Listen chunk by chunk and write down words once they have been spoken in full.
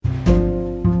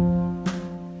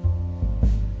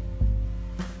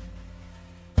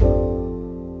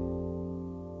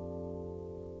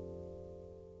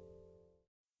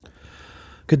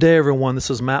Good day, everyone. This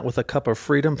is Matt with A Cup of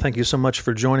Freedom. Thank you so much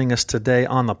for joining us today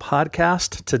on the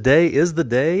podcast. Today is the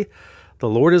day the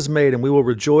Lord has made, and we will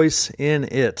rejoice in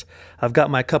it. I've got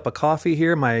my cup of coffee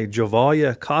here, my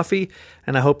Jovalia coffee,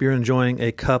 and I hope you're enjoying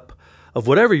a cup of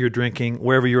whatever you're drinking,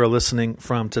 wherever you are listening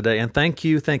from today. And thank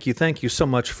you so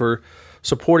much for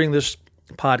supporting this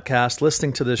podcast,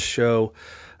 listening to this show.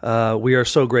 We are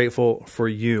so grateful for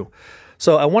you.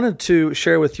 So I wanted to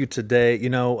share with you today,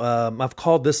 I've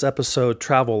called this episode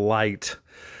Travel Light.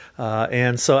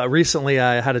 And so recently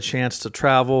I had a chance to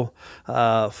travel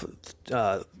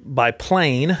by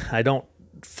plane. I don't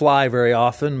fly very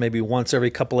often, maybe once every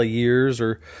couple of years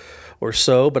or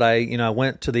so, but I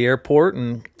went to the airport,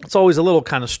 and it's always a little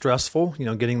kind of stressful,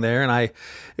 getting there. And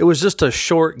it was just a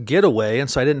short getaway, and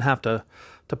so I didn't have to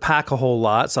pack a whole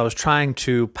lot. So I was trying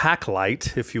to pack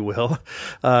light, if you will,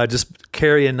 just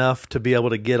carry enough to be able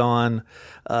to get on,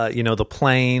 the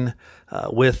plane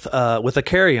with a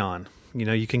carry-on.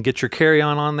 You can get your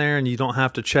carry-on on there, and you don't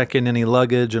have to check in any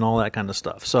luggage and all that kind of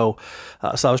stuff. So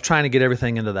I was trying to get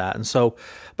everything into that.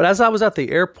 But as I was at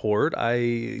the airport,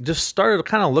 I just started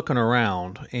kind of looking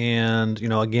around. And,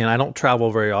 again, I don't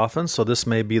travel very often, so this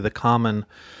may be the common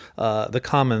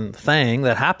thing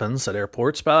that happens at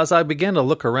airports. But as I began to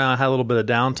look around, I had a little bit of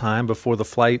downtime before the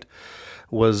flight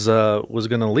was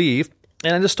going to leave,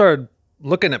 and I just started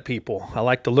looking at people. I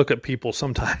like to look at people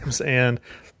sometimes, and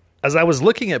as I was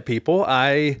looking at people,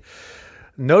 I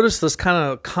noticed this kind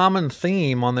of common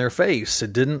theme on their face.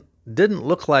 It didn't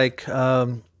look like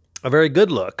a very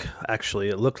good look, actually.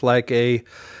 It looked like a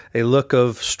look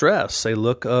of stress, a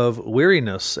look of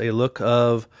weariness, a look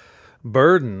of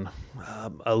burden,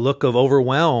 a look of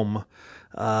overwhelm,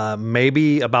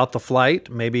 maybe about the flight,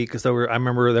 maybe because I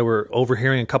remember they were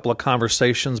overhearing a couple of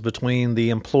conversations between the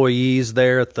employees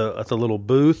there at the little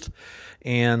booth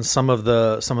and some of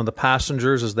the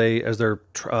passengers as their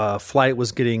flight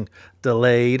was getting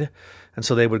delayed. And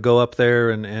so they would go up there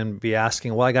and be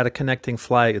asking, well, I got a connecting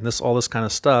flight and all this kind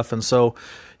of stuff. And so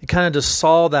you kind of just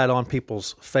saw that on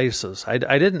people's faces. I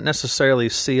didn't necessarily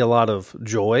see a lot of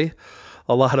joy,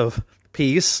 a lot of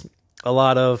peace, a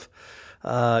lot of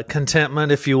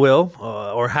contentment, if you will,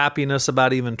 or happiness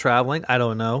about even traveling. I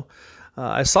don't know.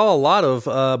 I saw a lot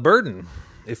of burden,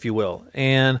 if you will.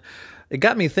 And it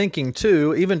got me thinking,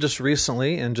 too, even just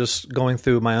recently and just going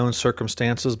through my own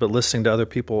circumstances, but listening to other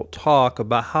people talk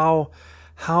about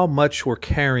how much we're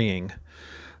carrying,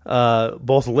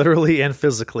 both literally and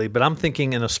physically. But I'm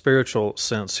thinking in a spiritual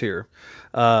sense here.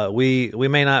 We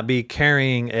may not be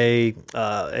carrying a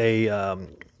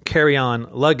carry-on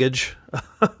luggage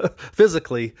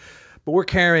physically, but we're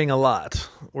carrying a lot.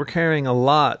 We're carrying a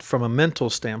lot from a mental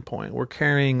standpoint. We're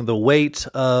carrying the weight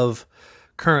of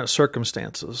current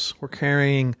circumstances. We're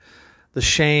carrying the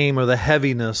shame or the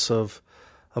heaviness of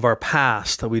our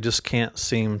past that we just can't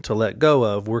seem to let go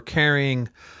of. We're carrying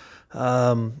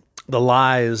the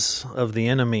lies of the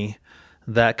enemy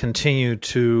that continue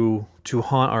to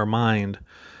haunt our mind.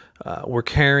 We're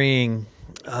carrying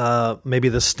maybe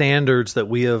the standards that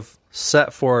we have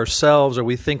set for ourselves, or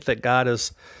we think that God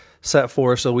has set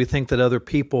for us, or we think that other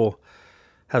people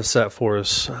have set for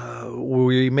us.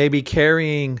 We may be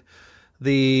carrying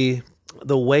the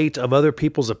weight of other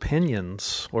people's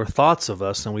opinions or thoughts of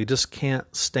us, and we just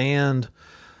can't stand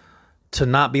to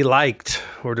not be liked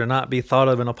or to not be thought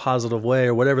of in a positive way,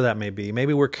 or whatever that may be.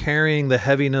 Maybe we're carrying the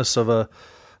heaviness of a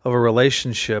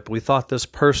relationship. We thought this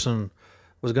person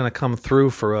was going to come through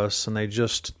for us, and they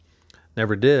just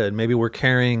never did. Maybe we're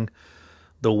carrying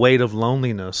the weight of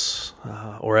loneliness,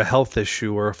 or a health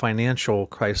issue, or a financial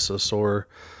crisis, or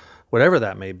whatever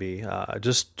that may be.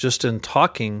 Just in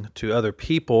talking to other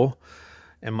people,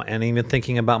 and even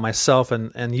thinking about myself,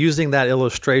 and using that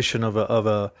illustration of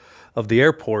the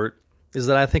airport, is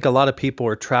that I think a lot of people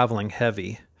are traveling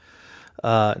heavy,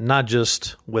 not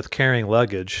just with carrying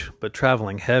luggage, but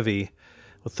traveling heavy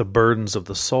with the burdens of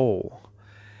the soul.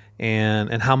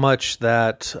 And how much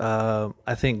that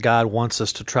I think God wants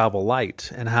us to travel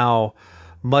light, and how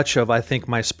much of, I think,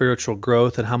 my spiritual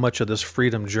growth and how much of this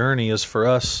freedom journey is for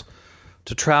us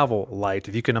to travel light.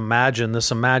 If you can imagine this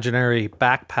imaginary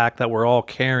backpack that we're all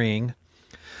carrying,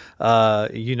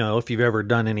 if you've ever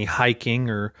done any hiking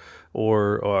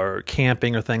or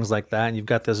camping or things like that, and you've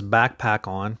got this backpack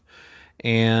on,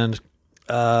 and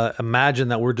imagine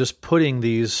that we're just putting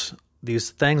these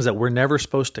things that we're never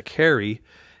supposed to carry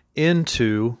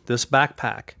into this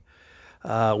backpack.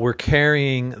 We're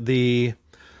carrying the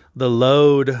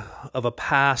load of a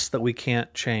past that we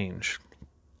can't change.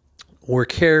 We're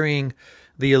carrying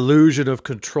the illusion of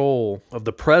control of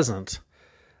the present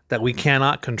that we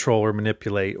cannot control or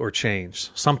manipulate or change.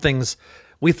 Some things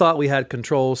we thought we had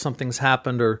control, something's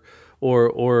happened, or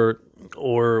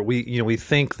we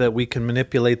think that we can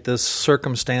manipulate this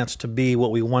circumstance to be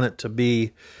what we want it to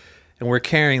be, and we're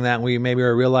carrying that, and we maybe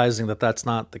are realizing that that's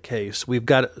not the case. We've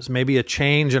got maybe a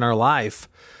change in our life.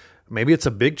 Maybe it's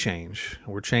a big change.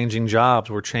 We're changing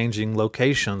jobs, we're changing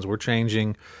locations, we're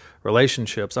changing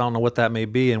relationships. I don't know what that may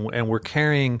be, and we're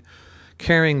carrying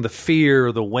the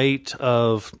fear, the weight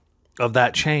of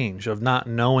that change, of not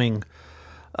knowing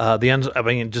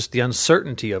just the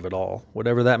uncertainty of it all,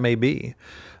 whatever that may be.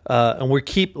 And we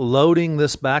keep loading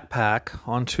this backpack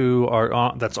onto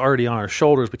that's already on our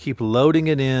shoulders. We keep loading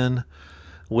it in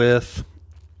with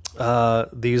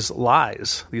these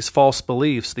lies, these false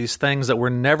beliefs, these things that we're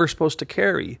never supposed to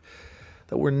carry,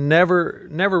 that were never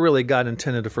really God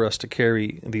intended for us to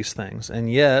carry these things.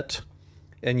 And yet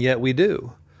we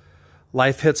do.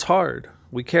 Life hits hard.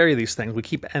 We carry these things.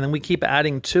 And then we keep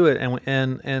adding to it.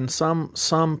 And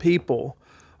some people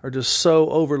are just so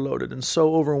overloaded and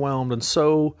so overwhelmed and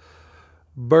so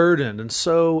burdened and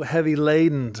so heavy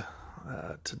laden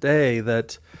today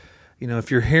that,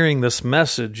 if you're hearing this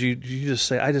message, you just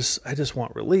say, I just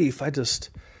want relief.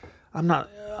 I'm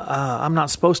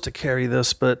not supposed to carry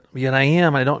this, but yet I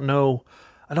am. I don't know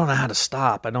how to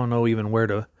stop. I don't know even where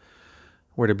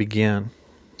to begin.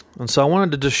 And so I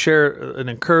wanted to just share an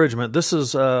encouragement. This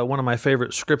is one of my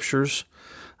favorite scriptures.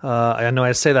 I know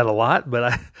I say that a lot, but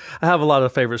I have a lot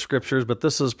of favorite scriptures, but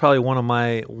this is probably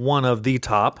one of the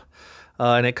top.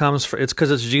 And it's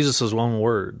because it's Jesus' own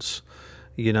words.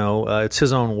 It's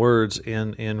his own words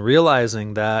in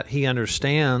realizing that he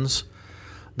understands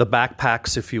the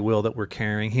backpacks, if you will, that we're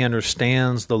carrying. He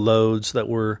understands the loads that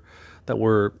we're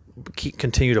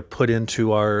continue to put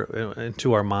into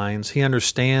our minds. He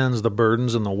understands the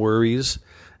burdens and the worries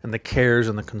and the cares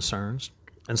and the concerns.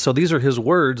 And so these are his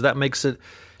words. That makes it,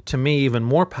 to me, even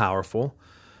more powerful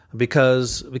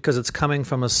because it's coming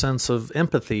from a sense of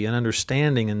empathy and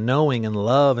understanding and knowing and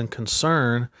love and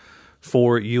concern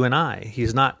for you and I.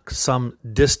 He's not some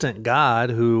distant God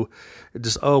who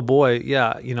just, oh boy,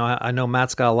 yeah, I know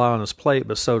Matt's got a lot on his plate,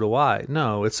 but so do I.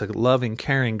 No, it's a loving,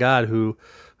 caring God who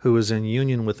is in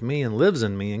union with me and lives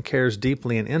in me and cares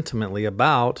deeply and intimately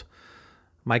about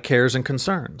my cares and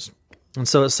concerns. And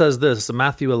so it says this,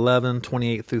 Matthew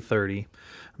 11:28-30.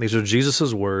 These are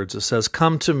Jesus' words. It says,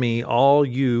 "Come to me, all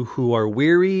you who are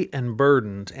weary and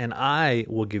burdened, and I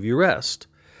will give you rest.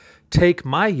 Take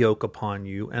my yoke upon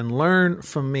you and learn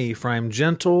from me, for I am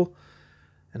gentle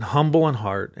and humble in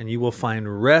heart, and you will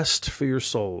find rest for your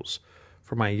souls.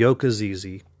 For my yoke is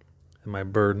easy and my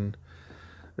burden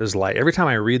is light." Every time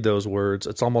I read those words,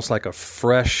 it's almost like a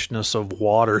freshness of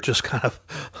water just kind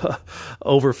of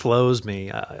overflows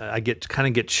me. I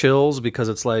get chills because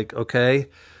it's like, okay,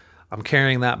 I'm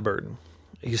carrying that burden.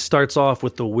 He starts off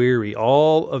with the weary.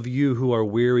 All of you who are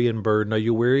weary and burdened, are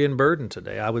you weary and burdened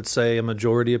today? I would say a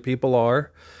majority of people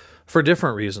are, for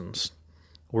different reasons.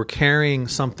 We're carrying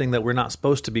something that we're not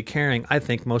supposed to be carrying, I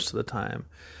think, most of the time.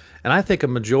 And I think a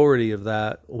majority of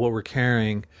that, what we're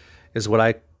carrying, is what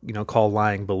I call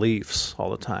lying beliefs all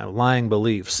the time. Lying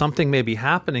beliefs. Something may be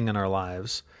happening in our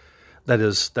lives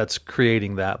that's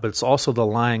creating that, but it's also the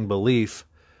lying belief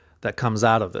that comes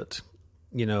out of it.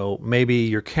 Maybe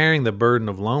you're carrying the burden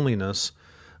of loneliness,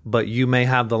 but you may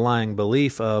have the lying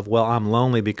belief of, well, I'm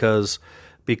lonely because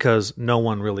no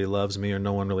one really loves me or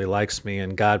no one really likes me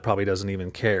and God probably doesn't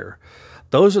even care.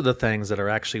 Those are the things that are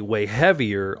actually way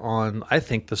heavier on, I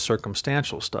think, the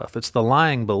circumstantial stuff. It's the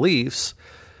lying beliefs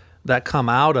that come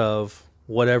out of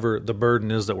whatever the burden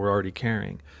is that we're already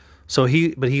carrying. So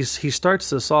he starts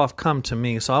this off, "Come to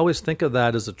me." So I always think of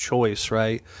that as a choice,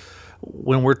 right?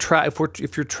 When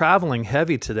if you're traveling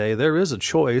heavy today, there is a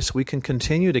choice. We can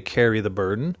continue to carry the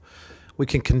burden. We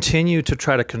can continue to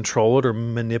try to control it or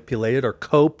manipulate it or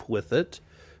cope with it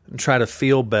and try to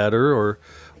feel better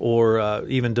or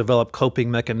even develop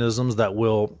coping mechanisms that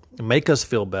will make us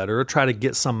feel better or try to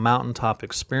get some mountaintop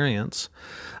experience.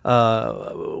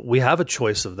 We have a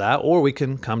choice of that, or we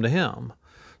can come to him.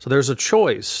 So there's a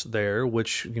choice there,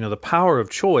 which, the power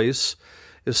of choice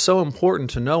is so important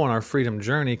to know on our freedom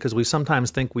journey because we sometimes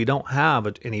think we don't have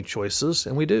any choices,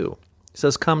 and we do. He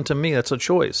says, "Come to me." That's a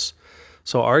choice.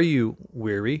 So are you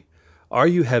weary? Are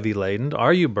you heavy laden?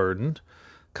 Are you burdened?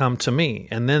 Come to me.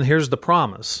 And then here's the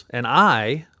promise, and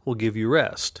I will give you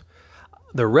rest.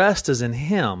 The rest is in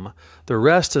him. The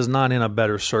rest is not in a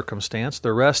better circumstance.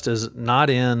 The rest is not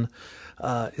in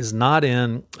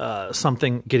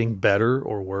something getting better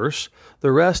or worse.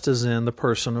 The rest is in the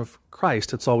person of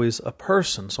Christ. It's always a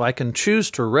person. So I can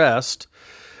choose to rest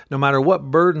no matter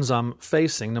what burdens I'm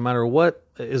facing, no matter what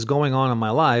is going on in my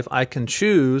life. I can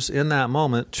choose in that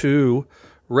moment to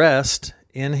rest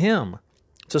in Him.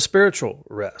 It's a spiritual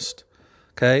rest.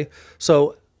 Okay?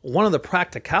 So one of the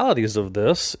practicalities of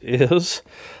this is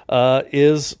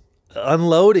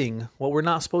unloading what we're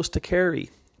not supposed to carry.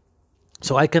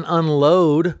 So I can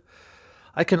unload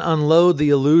the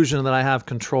illusion that I have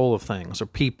control of things or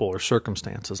people or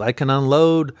circumstances. I can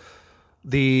unload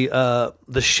the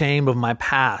shame of my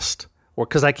past, or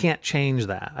because I can't change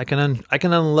that. I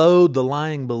can unload the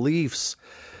lying beliefs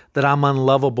that I'm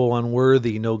unlovable,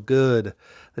 unworthy, no good,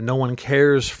 that no one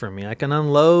cares for me. I can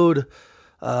unload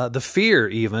the fear,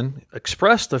 even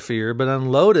express the fear, but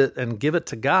unload it and give it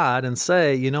to God and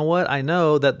say, you know what? I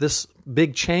know that this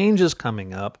big change is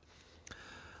coming up,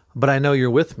 but I know you're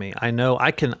with me. I know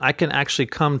I can actually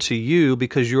come to you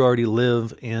because you already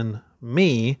live in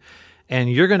me, and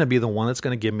you're going to be the one that's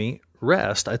going to give me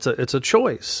rest. It's a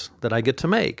choice that I get to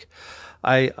make.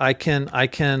 I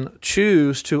can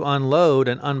choose to unload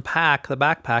and unpack the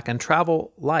backpack and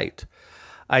travel light.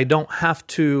 I don't have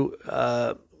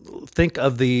to think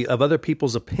of other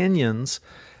people's opinions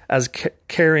as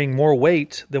carrying more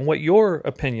weight than what your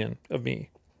opinion of me.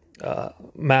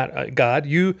 God,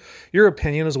 your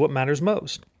opinion is what matters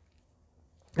most.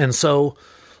 And so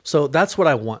that's what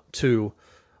I want to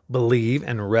believe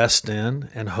and rest in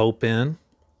and hope in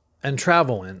and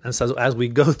travel in. And so as we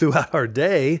go throughout our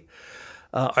day,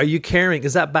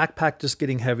 is that backpack just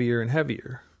getting heavier and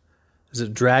heavier? Is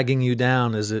it dragging you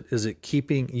down? Is it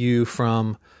keeping you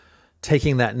from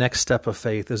taking that next step of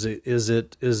faith? Is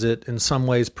it in some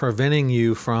ways preventing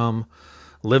you from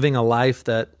living a life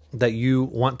that you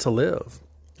want to live?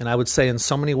 And I would say in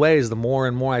so many ways, the more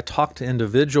and more I talk to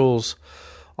individuals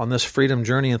on this freedom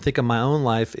journey and think of my own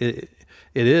life,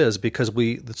 it is because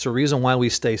it's a reason why we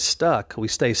stay stuck. We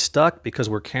stay stuck because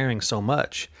we're carrying so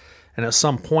much. And at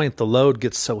some point, the load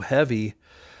gets so heavy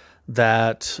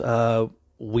that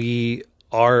we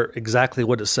are exactly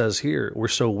what it says here. We're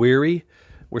so weary,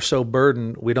 we're so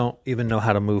burdened, we don't even know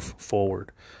how to move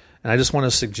forward. And I just want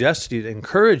to suggest to you, to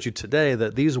encourage you today,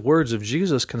 that these words of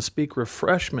Jesus can speak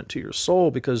refreshment to your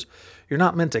soul, because you're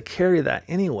not meant to carry that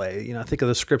anyway. I think of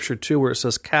the scripture too, where it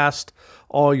says, cast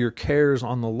all your cares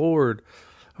on the Lord,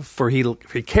 for he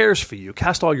cares for you.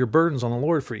 Cast all your burdens on the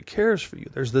Lord, for He cares for you.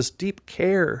 There's this deep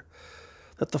care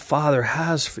that the Father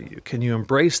has for you. Can you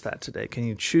embrace that today? Can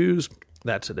you choose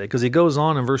that today? Because He goes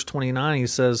on in verse 29, He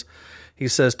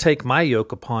says, take my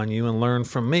yoke upon you and learn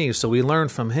from me. So we learn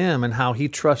from Him and how He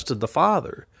trusted the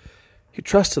Father. He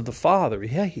trusted the Father.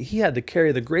 He had to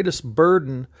carry the greatest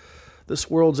burden this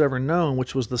world's ever known,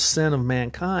 which was the sin of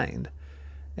mankind.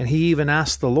 And He even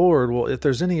asked the Lord, well, if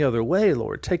there's any other way,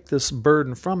 Lord, take this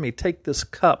burden from me, take this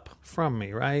cup from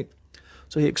me, right?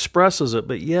 So He expresses it,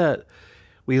 but yet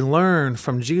we learn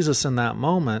from Jesus in that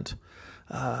moment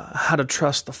how to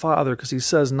trust the Father, because He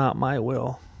says, not my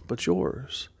will, but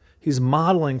yours. He's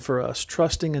modeling for us,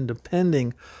 trusting and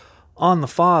depending on the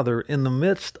Father in the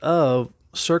midst of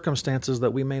circumstances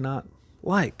that we may not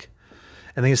like.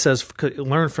 And then He says,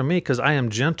 learn from me, because I am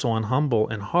gentle and humble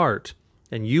in heart,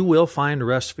 and you will find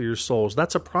rest for your souls.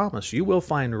 That's a promise. You will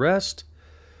find rest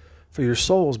for your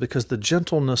souls, because the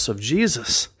gentleness of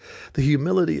Jesus, the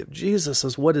humility of Jesus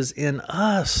is what is in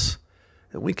us.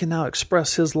 And we can now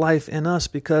express His life in us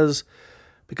because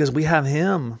we have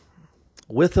Him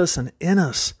with us and in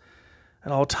us.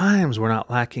 At all times, we're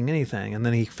not lacking anything. And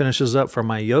then He finishes up, for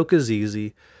my yoke is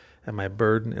easy and my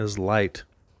burden is light.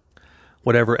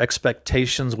 Whatever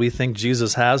expectations we think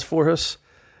Jesus has for us,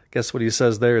 guess what He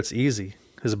says there? It's easy.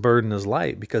 His burden is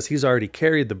light, because He's already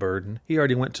carried the burden. He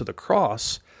already went to the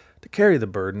cross to carry the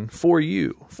burden for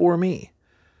you, for me.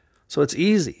 So it's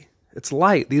easy. It's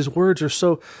light. These words are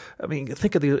so,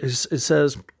 think of it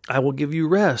says, I will give you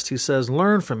rest. He says,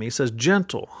 learn from me. He says,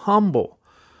 gentle, humble,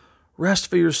 rest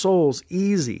for your souls,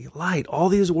 easy, light. All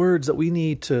these words that we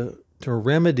need to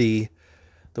remedy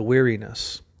the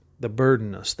weariness, the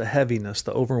burdenness, the heaviness,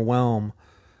 the overwhelm,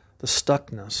 the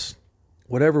stuckness.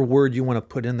 Whatever word you want to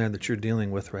put in there that you're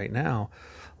dealing with right now,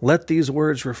 let these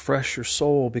words refresh your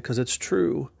soul, because it's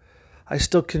true. I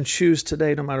still can choose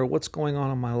today, no matter what's going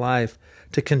on in my life,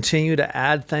 to continue to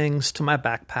add things to my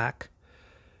backpack,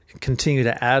 continue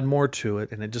to add more to it,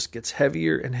 and it just gets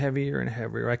heavier and heavier and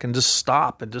heavier. I can just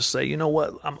stop and just say, you know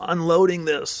what? I'm unloading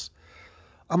this.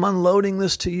 I'm unloading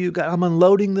this to you, God. I'm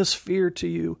unloading this fear to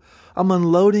you. I'm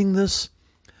unloading this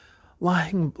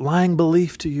lying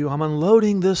belief to you. I'm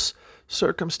unloading this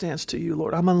circumstance to you,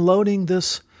 Lord. I'm unloading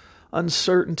this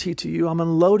uncertainty to you. I'm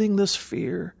unloading this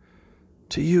fear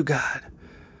to you, God,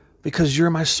 because you're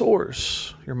my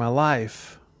source. You're my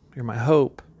life. You're my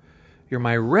hope. You're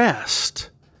my rest.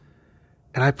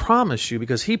 And I promise you,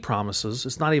 because He promises,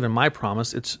 it's not even my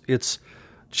promise, it's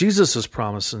Jesus is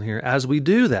promising here, as we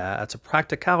do that, it's a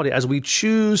practicality, as we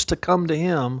choose to come to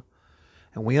him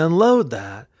and we unload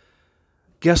that,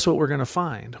 guess what we're going to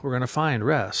find? We're going to find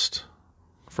rest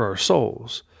for our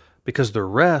souls, because the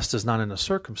rest is not in a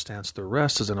circumstance, the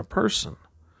rest is in a person.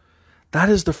 That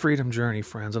is the freedom journey,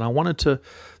 friends. And this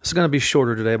is going to be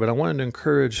shorter today, but I wanted to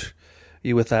encourage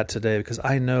you with that today, because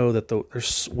I know that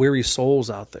there's weary souls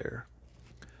out there,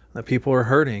 that people are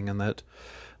hurting, and that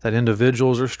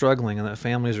individuals are struggling, and that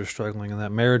families are struggling, and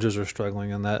that marriages are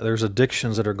struggling, and that there's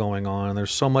addictions that are going on, and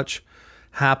there's so much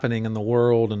happening in the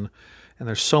world, and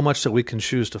there's so much that we can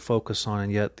choose to focus on,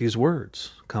 and yet these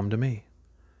words, come to me.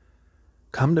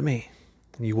 Come to me,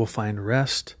 and you will find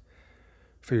rest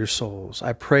for your souls.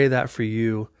 I pray that for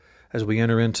you as we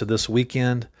enter into this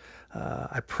weekend.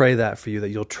 I pray that for you, that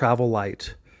you'll travel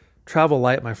light. Travel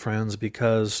light, my friends,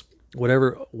 because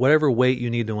whatever weight you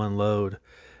need to unload,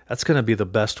 that's going to be the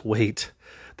best weight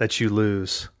that you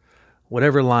lose.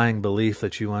 Whatever lying belief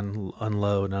that you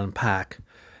unload and unpack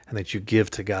and that you give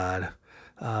to God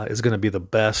is going to be the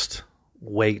best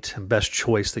weight and best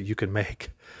choice that you can make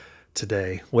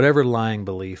today. Whatever lying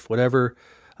belief, whatever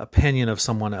opinion of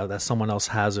someone that someone else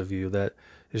has of you that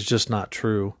is just not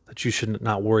true, that you should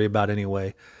not worry about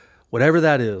anyway, whatever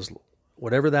that is,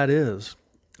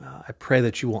 I pray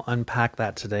that you will unpack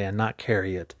that today and not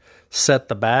carry it. Set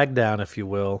the bag down, if you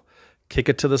will, kick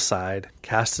it to the side,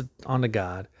 cast it onto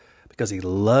God, because he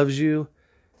loves you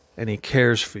and he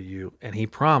cares for you, and he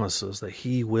promises that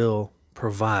he will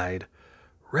provide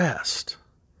rest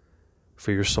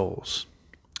for your souls.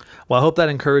 Well, I hope that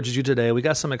encourages you today. We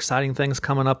got some exciting things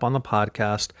coming up on the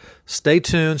podcast. Stay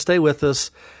tuned, stay with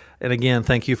us. And again,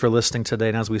 thank you for listening today.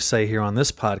 And as we say here on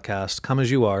this podcast, come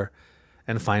as you are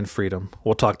and find freedom.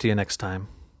 We'll talk to you next time.